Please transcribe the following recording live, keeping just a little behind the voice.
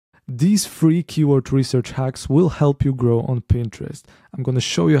These free keyword research hacks will help you grow on Pinterest. I'm going to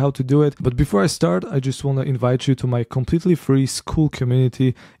show you how to do it. But before I start, I just want to invite you to my completely free school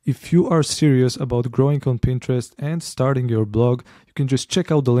community. If you are serious about growing on Pinterest and starting your blog, you can just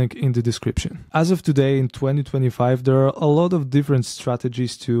check out the link in the description. As of today, in 2025, there are a lot of different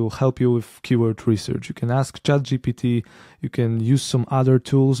strategies to help you with keyword research. You can ask ChatGPT, you can use some other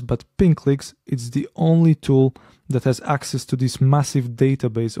tools, but Pinclicks, it's the only tool that has access to this massive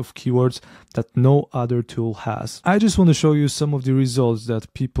database of keywords that no other tool has. I just want to show you some of the results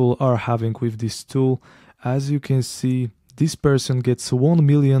that people are having with this tool. As you can see, this person gets 1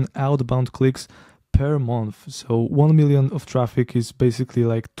 million outbound clicks per month. So 1 million of traffic is basically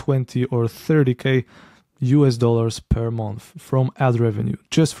like 20 or 30K US dollars per month from ad revenue,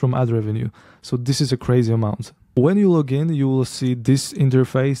 just from ad revenue. So this is a crazy amount. When you log in, you will see this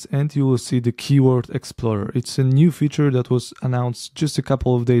interface and you will see the Keyword Explorer. It's a new feature that was announced just a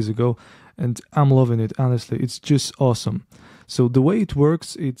couple of days ago and I'm loving it, honestly. It's just awesome. So the way it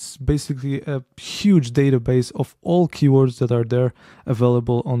works, it's basically a huge database of all keywords that are there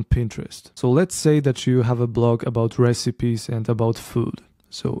available on Pinterest. So let's say that you have a blog about recipes and about food.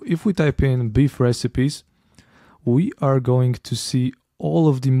 So if we type in beef recipes, we are going to see all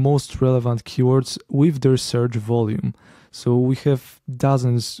of the most relevant keywords with their search volume. So we have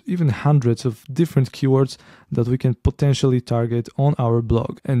dozens, even hundreds of different keywords that we can potentially target on our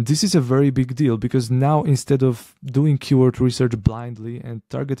blog. And this is a very big deal because now instead of doing keyword research blindly and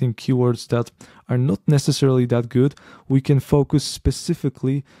targeting keywords that are not necessarily that good, we can focus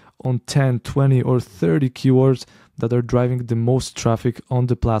specifically on 10, 20 or 30 keywords that are driving the most traffic on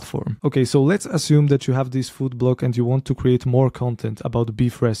the platform. Okay, so let's assume that you have this food blog and you want to create more content about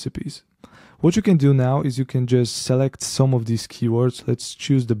beef recipes. What you can do now is you can just select some of these keywords. Let's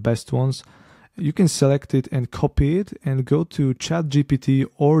choose the best ones. You can select it and copy it and go to ChatGPT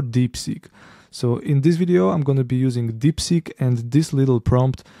or DeepSeek. So in this video, I'm going to be using DeepSeek and this little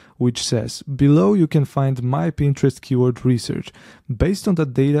prompt which says, below you can find my Pinterest keyword research. Based on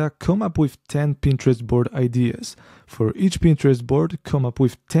that data, come up with 10 Pinterest board ideas. For each Pinterest board, come up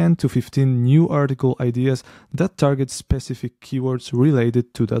with 10 to 15 new article ideas that target specific keywords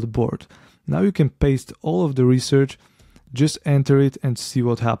related to that board. Now you can paste all of the research, just enter it and see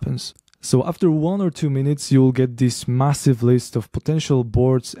what happens. So after 1 or 2 minutes, you will get this massive list of potential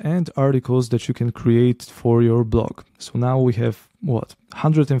boards and articles that you can create for your blog. So now we have,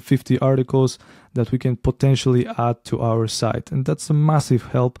 150 articles that we can potentially add to our site. And that's a massive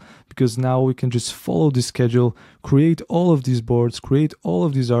help because now we can just follow the schedule, create all of these boards, create all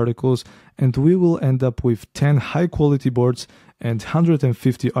of these articles, and we will end up with 10 high quality boards and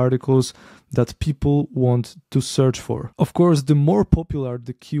 150 articles that people want to search for. Of course, the more popular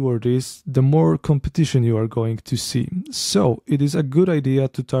the keyword is, the more competition you are going to see. So it is a good idea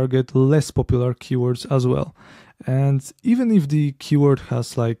to target less popular keywords as well. And even if the keyword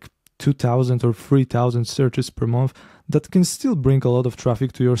has like 2,000 or 3,000 searches per month, that can still bring a lot of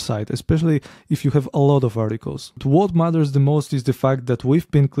traffic to your site, especially if you have a lot of articles. But what matters the most is the fact that with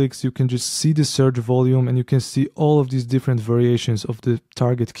Pinclicks, you can just see the search volume and you can see all of these different variations of the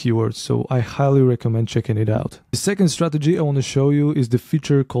target keywords. So I highly recommend checking it out. The second strategy I want to show you is the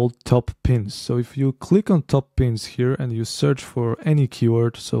feature called Top Pins. So if you click on Top Pins here and you search for any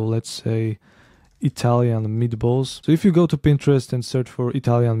keyword, so let's say Italian meatballs. So if you go to Pinterest and search for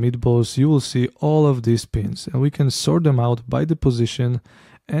Italian meatballs, you will see all of these pins and we can sort them out by the position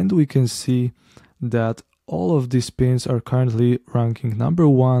and we can see that all of these pins are currently ranking number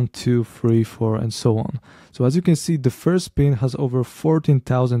 1, 2, 3, 4 and so on. So as you can see, the first pin has over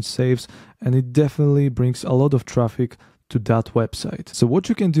 14,000 saves and it definitely brings a lot of traffic to that website. So what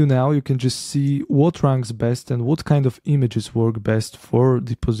you can do now, you can just see what ranks best and what kind of images work best for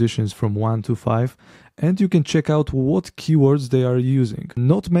the positions from 1 to 5. And you can check out what keywords they are using.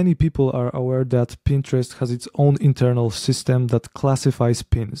 Not many people are aware that Pinterest has its own internal system that classifies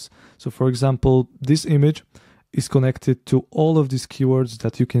pins. So for example, this image is connected to all of these keywords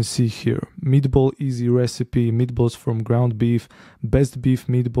that you can see here. Meatball easy recipe, meatballs from ground beef, best beef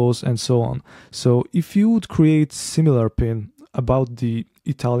meatballs, and so on. So if you would create similar pin about the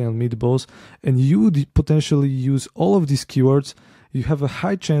Italian meatballs and you would potentially use all of these keywords, you have a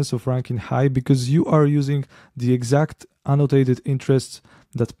high chance of ranking high because you are using the exact annotated interests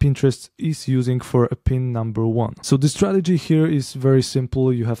that Pinterest is using for a pin number 1. So the strategy here is very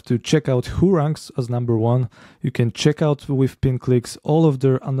simple. You have to check out who ranks as number 1. You can check out with Pinclicks all of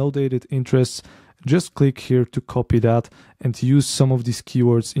their annotated interests just click here to copy that and use some of these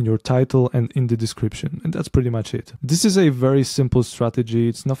keywords in your title and in the description. And that's pretty much it. This is a very simple strategy.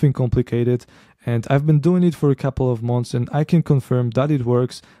 It's nothing complicated. And I've been doing it for a couple of months and I can confirm that it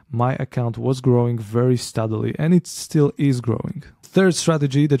works. My account was growing very steadily and it still is growing. Third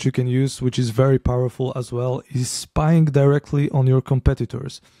strategy that you can use, which is very powerful as well, is spying directly on your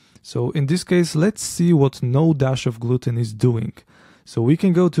competitors. So in this case, let's see what No Dash of Gluten is doing. So we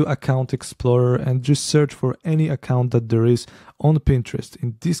can go to Account Explorer and just search for any account that there is on Pinterest.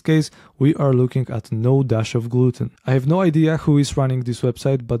 In this case, we are looking at No Dash of Gluten. I have no idea who is running this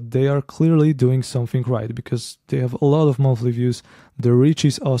website, but they are clearly doing something right because they have a lot of monthly views. The reach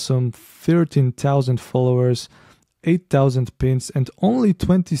is awesome, 13,000 followers, 8,000 pins and only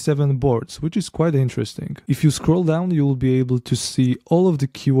 27 boards, which is quite interesting. If you scroll down, you will be able to see all of the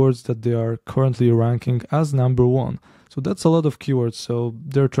keywords that they are currently ranking as number one. So that's a lot of keywords, so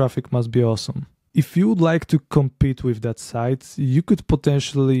their traffic must be awesome. If you would like to compete with that site, you could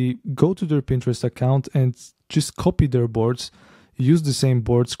potentially go to their Pinterest account and just copy their boards, use the same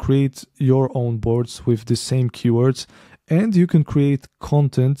boards, create your own boards with the same keywords, and you can create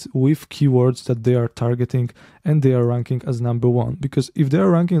content with keywords that they are targeting and they are ranking as number one. Because if they are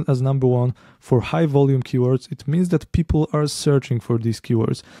ranking as number one for high volume keywords, it means that people are searching for these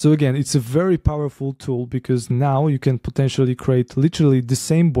keywords. So again, it's a very powerful tool because now you can potentially create literally the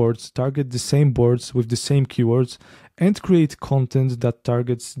same boards, target the same boards with the same keywords, and create content that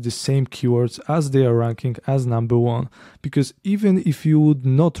targets the same keywords as they are ranking as number one. Because even if you would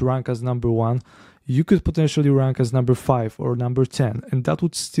not rank as number one, you could potentially rank as number 5 or number 10, and that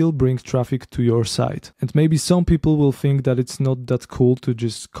would still bring traffic to your site. And maybe some people will think that it's not that cool to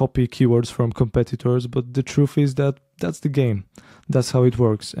just copy keywords from competitors, but the truth is that that's the game. That's how it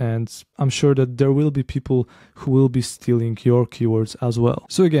works, and I'm sure that there will be people who will be stealing your keywords as well.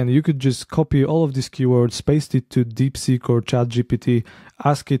 So again, you could just copy all of these keywords, paste it to DeepSeek or ChatGPT,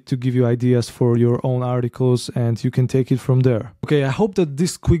 ask it to give you ideas for your own articles, and you can take it from there. Okay, I hope that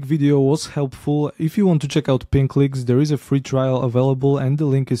this quick video was helpful. If you want to check out Pinkleaks, there is a free trial available and the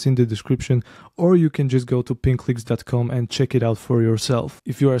link is in the description, or you can just go to pinkleaks.com and check it out for yourself.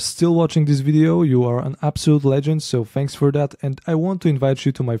 If you are still watching this video, you are an absolute legend, so thanks for that, and I want to invite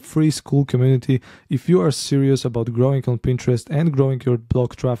you to my free school community. If you are serious about growing on Pinterest and growing your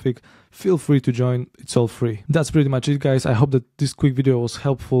blog traffic, feel free to join. It's all free. That's pretty much it, guys. I hope that this quick video was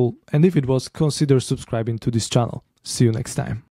helpful, and if it was, consider subscribing to this channel. See you next time.